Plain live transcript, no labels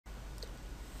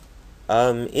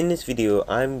In this video,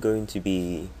 I'm going to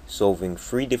be solving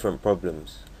three different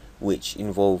problems, which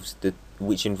involves the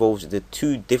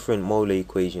two different molar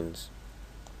equations.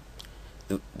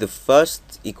 The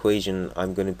first equation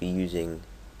I'm going to be using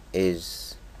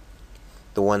is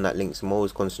the one that links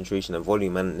moles, concentration, and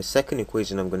volume, and the second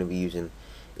equation I'm going to be using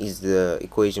is the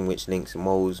equation which links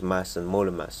moles, mass, and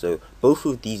molar mass. So both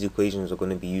of these equations are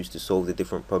going to be used to solve the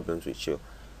different problems which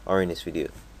are in this video.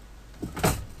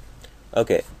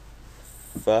 Okay.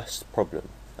 First problem.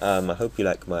 I hope you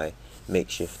like my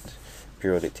makeshift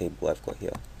periodic table I've got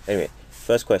here. Anyway,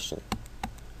 first question.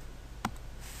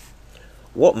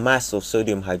 What mass of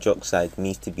sodium hydroxide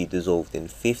needs to be dissolved in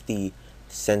 50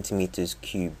 centimeters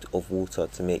cubed of water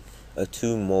to make a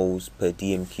 2 moles per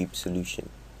dm cubed solution?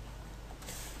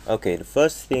 Okay, the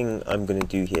first thing I'm going to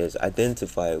do here is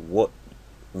identify what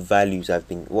things I've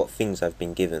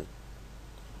been given.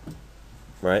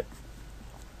 Right?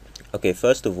 Okay,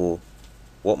 first of all,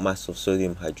 what mass of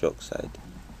sodium hydroxide?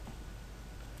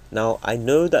 Now, I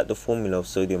know that the formula of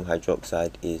sodium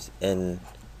hydroxide is NaOH,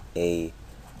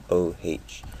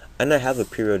 and I have a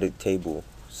periodic table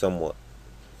somewhat,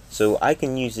 so I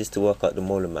can use this to work out the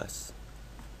molar mass.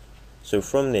 So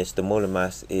from this, the molar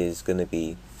mass is going to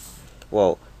be,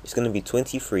 well, it's going to be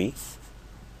 23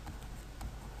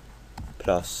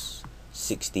 plus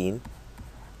 16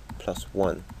 plus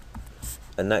 1,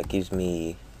 and that gives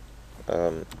me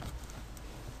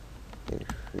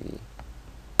 23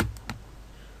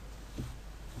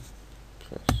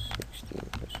 plus 16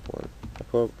 plus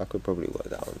 1. I could probably work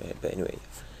that out in my head, but anyway,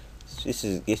 so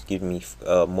this gives me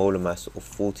a molar mass of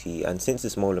 40, and since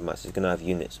this molar mass is going to have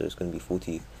units, so it's going to be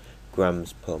 40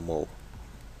 grams per mole.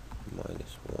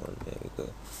 Minus 1, there we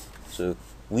go. So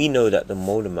we know that the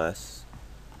molar mass,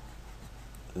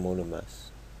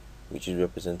 which is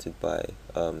represented by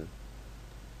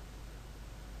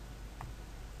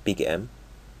big M,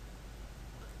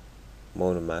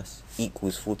 molar mass,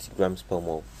 equals 40 grams per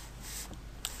mole.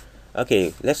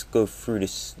 Okay, let's go through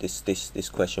this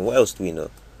question. What else do we know?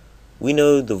 We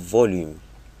know the volume.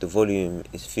 The volume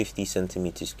is 50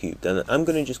 centimeters cubed, and I'm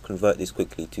going to just convert this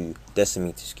quickly to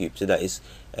decimeters cubed so that it's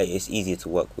easier to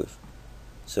work with.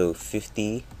 So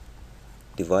 50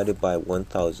 divided by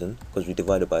 1000, because we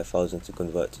divided by 1000 to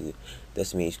convert to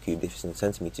decimeters cubed if it's in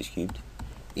centimeters cubed,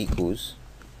 equals,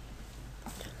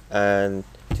 and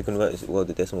to convert this, well,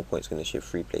 the decimal point is going to shift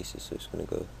 3 places, so it's going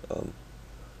to go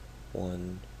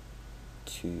 1,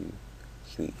 2,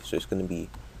 3, so it's going to be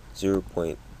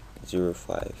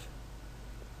 0.05.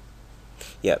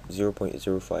 Yeah,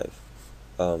 0.05.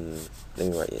 Let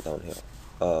me write it down here.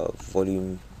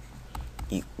 Volume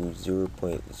equals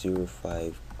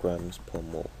 0.05 grams per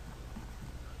mole.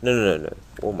 No.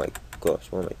 Oh my gosh,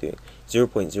 what am I doing?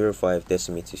 0.05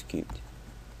 decimeters cubed.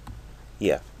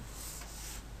 Yeah.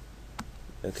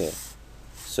 Okay.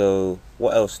 So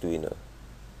what else do we know?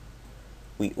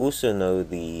 We also know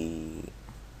the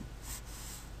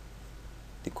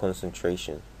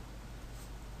concentration,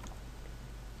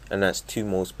 and that's 2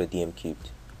 moles per dm cubed.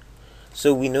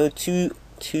 So we know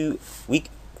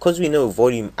because we know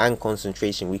volume and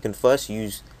concentration, we can first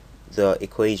use the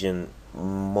equation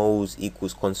moles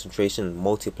equals concentration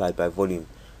multiplied by volume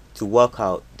to work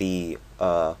out the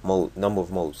number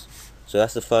of moles. So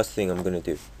that's the first thing I'm going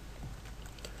to do.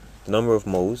 The number of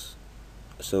moles,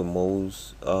 so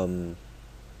moles, I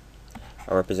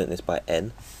represent this by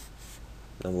N,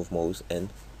 number of moles,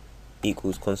 N,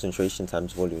 equals concentration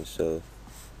times volume, so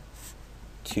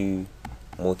 2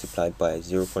 multiplied by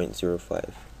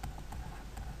 0.05,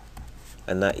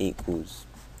 and that equals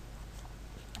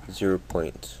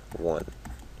 0.1.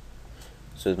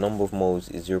 So the number of moles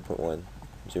is 0.1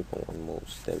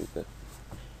 moles. There we go.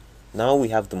 Now we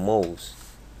have the moles,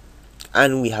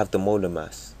 and we have the molar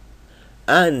mass,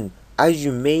 and as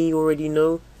you may already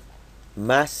know,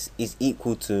 mass is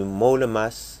equal to molar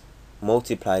mass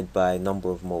multiplied by number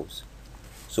of moles.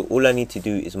 So all I need to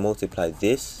do is multiply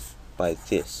this by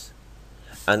this,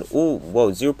 and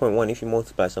 0.1, if you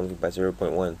multiply something by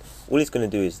 0.1, all it's going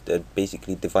to do is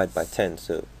basically divide by 10.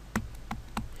 So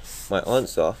my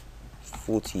answer,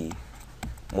 40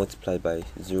 multiplied by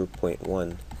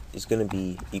 0.1, is going to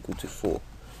be equal to 4.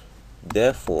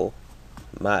 Therefore,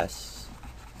 mass,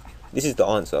 this is the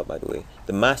answer, by the way,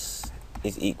 the mass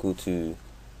is equal to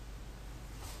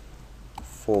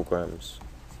 4 grams,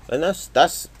 and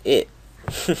that's it.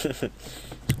 It's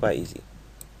quite easy.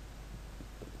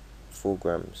 4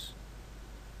 grams.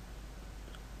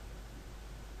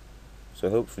 So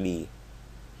hopefully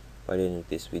by the end of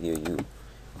this video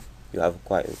you have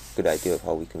quite a good idea of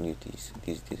how we can use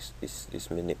this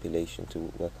manipulation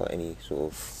to work out any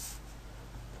sort of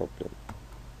problem.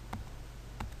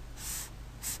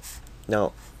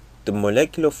 Now, the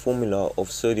molecular formula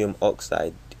of sodium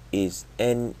oxide is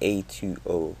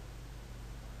Na2O.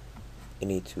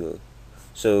 Na2O.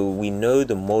 So we know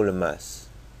the molar mass.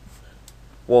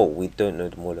 Well, we don't know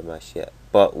the molar mass yet,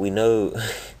 but we know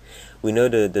we know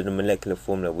the molecular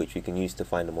formula which we can use to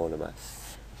find the molar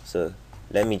mass. So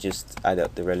let me just add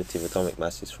up the relative atomic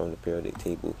masses from the periodic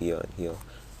table here and here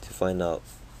to find out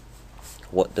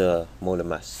what the molar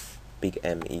mass, big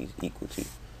M, is equal to.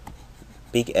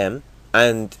 Big M,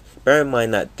 and bear in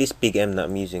mind that this big M that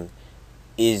I'm using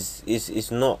is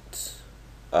not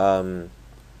 1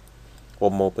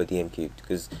 mole per dm cubed,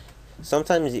 because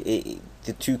sometimes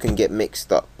the two can get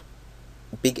mixed up.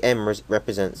 Big M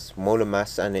represents molar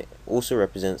mass, and it also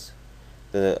represents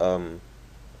the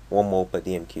 1 mole per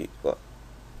dm cubed, but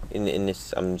in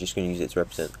this I'm just going to use it to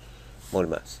represent molar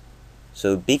mass.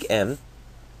 So big M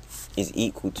is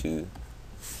equal to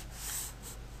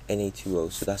Na2O,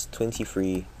 so that's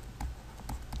 23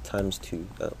 times 2,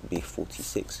 that would be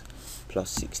 46,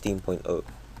 plus 16.0,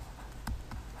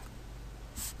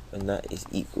 and that is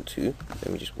equal to,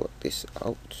 let me just work this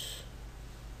out,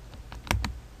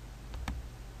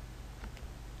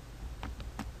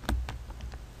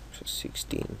 so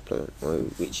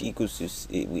 16.0, which is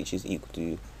equal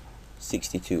to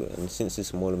 62, and since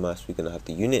it's molar mass, we're going to have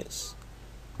the units,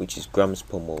 which is grams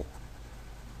per mole.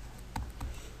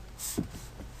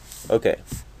 Okay,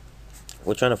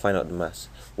 we're trying to find out the mass.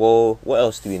 Well, what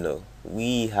else do we know?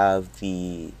 We have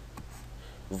the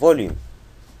volume,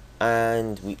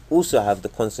 and we also have the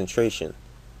concentration,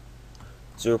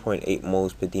 0.8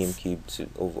 moles per dm cubed to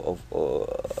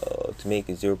make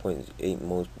a 0.8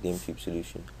 moles per dm cubed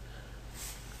solution.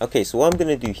 Okay, so what I'm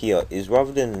going to do here is,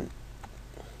 rather than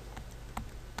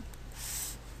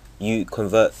you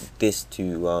convert this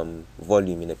to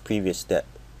volume in a previous step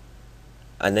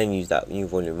and then use that new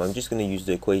volume, I'm just going to use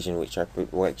the equation which I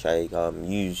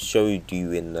showed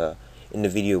you in the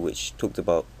video, which talked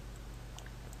about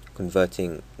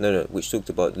which talked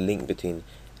about the link between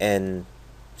N,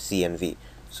 C, and V.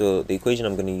 So the equation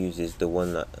I'm going to use is the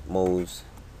one that moles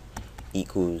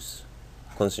equals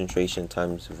concentration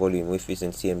times volume, which is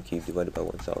in cm cubed divided by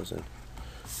 1000.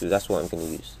 So that's what I'm going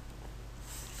to use.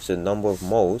 So the number of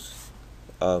moles,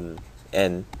 N,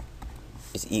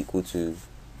 is equal to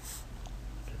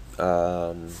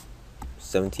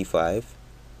 75,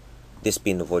 this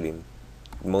being the volume,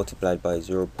 multiplied by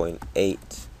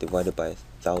 0.8 divided by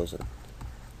 1000,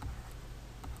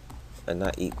 and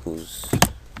that equals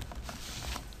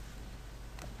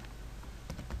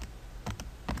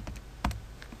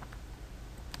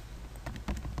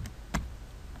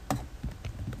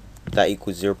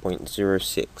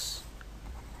 0.06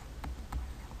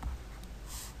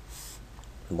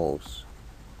 moles.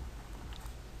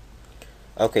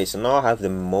 Okay, so now I have the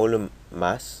molar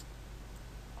mass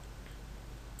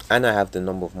and I have the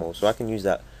number of moles, so I can use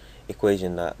that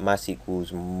equation, that mass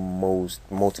equals moles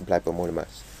multiplied by molar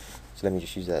mass. So let me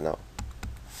just use that now.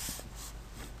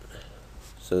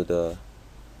 So the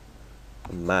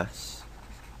mass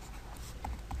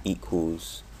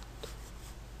equals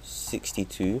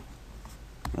 62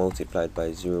 multiplied by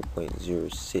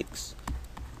 0.06,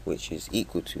 which is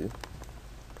equal to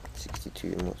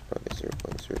 62 multiplied by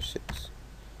 0.06.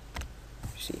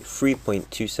 See,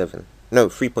 3.27. No,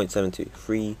 3.72.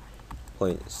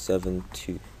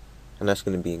 3.72, and that's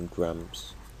going to be in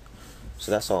grams.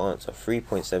 So that's our answer.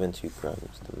 3.72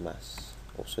 grams, the mass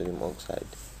of sodium oxide,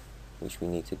 which we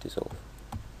need to dissolve.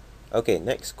 Okay,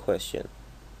 next question.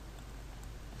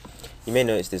 You may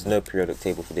notice there's no periodic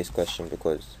table for this question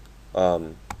because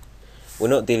we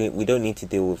don't need to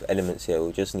deal with elements here.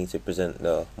 We just need to present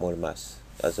the molar mass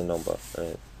as a number.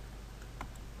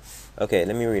 Okay,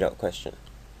 let me read out the question.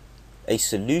 A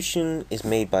solution is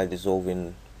made by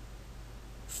dissolving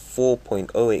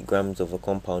 4.08 grams of a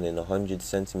compound in 100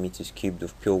 centimeters cubed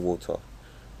of pure water.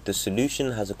 The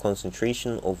solution has a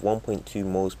concentration of 1.2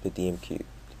 moles per dm cubed.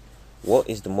 What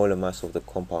is the molar mass of the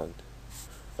compound?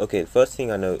 Okay, the first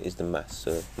thing I know is the mass.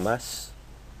 So mass,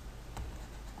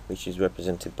 which is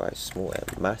represented by small m,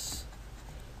 mass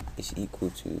is equal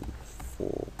to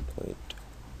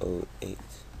 4.08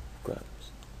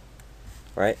 grams,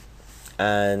 right?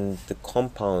 And the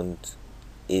compound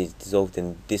is dissolved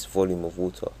in this volume of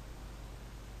water.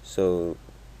 So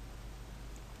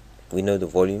we know the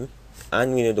volume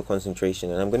and we know the concentration,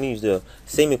 and I'm going to use the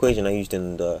same equation I used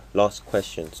in the last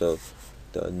question. So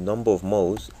the number of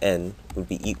moles, N, would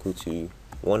be equal to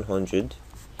 100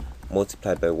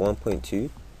 multiplied by 1.2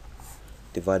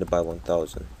 divided by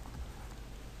 1000.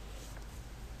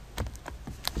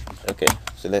 Okay,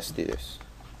 so let's do this.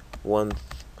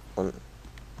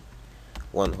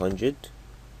 100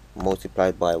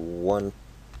 multiplied by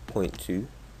 1.2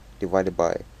 divided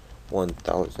by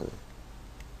 1000.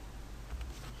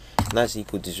 And that's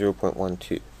equal to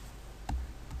 0.12.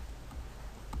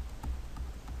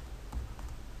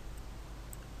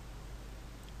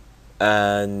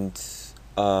 And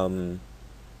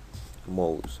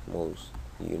moles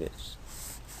units.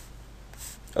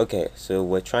 Okay, so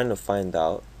we're trying to find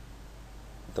out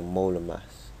the molar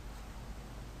mass,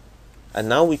 and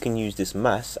now we can use this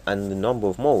mass and the number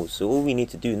of moles. So all we need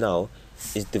to do now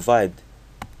is divide,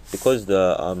 because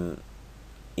the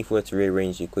if we were to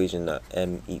rearrange the equation, that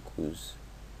m equals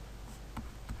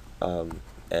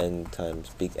n times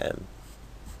big M,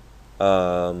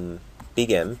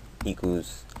 big M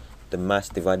equals the mass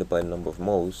divided by the number of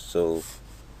moles. So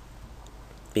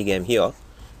big M here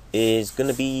is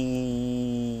gonna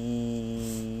be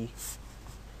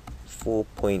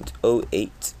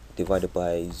 4.08 divided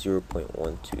by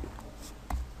 0.12.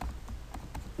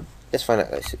 Let's find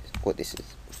out what this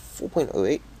is.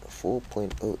 4.08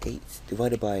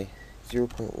 divided by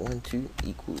 0.12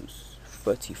 equals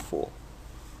 34.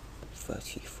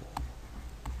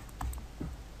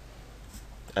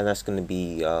 And that's going to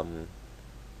be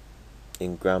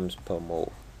in grams per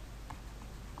mole.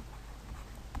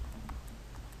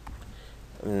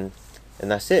 And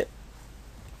that's it.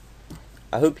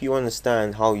 I hope you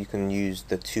understand how you can use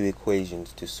the two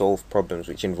equations to solve problems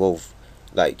which involve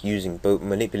like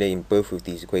manipulating both of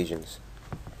these equations.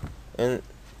 And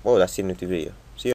well, that's the end of the video.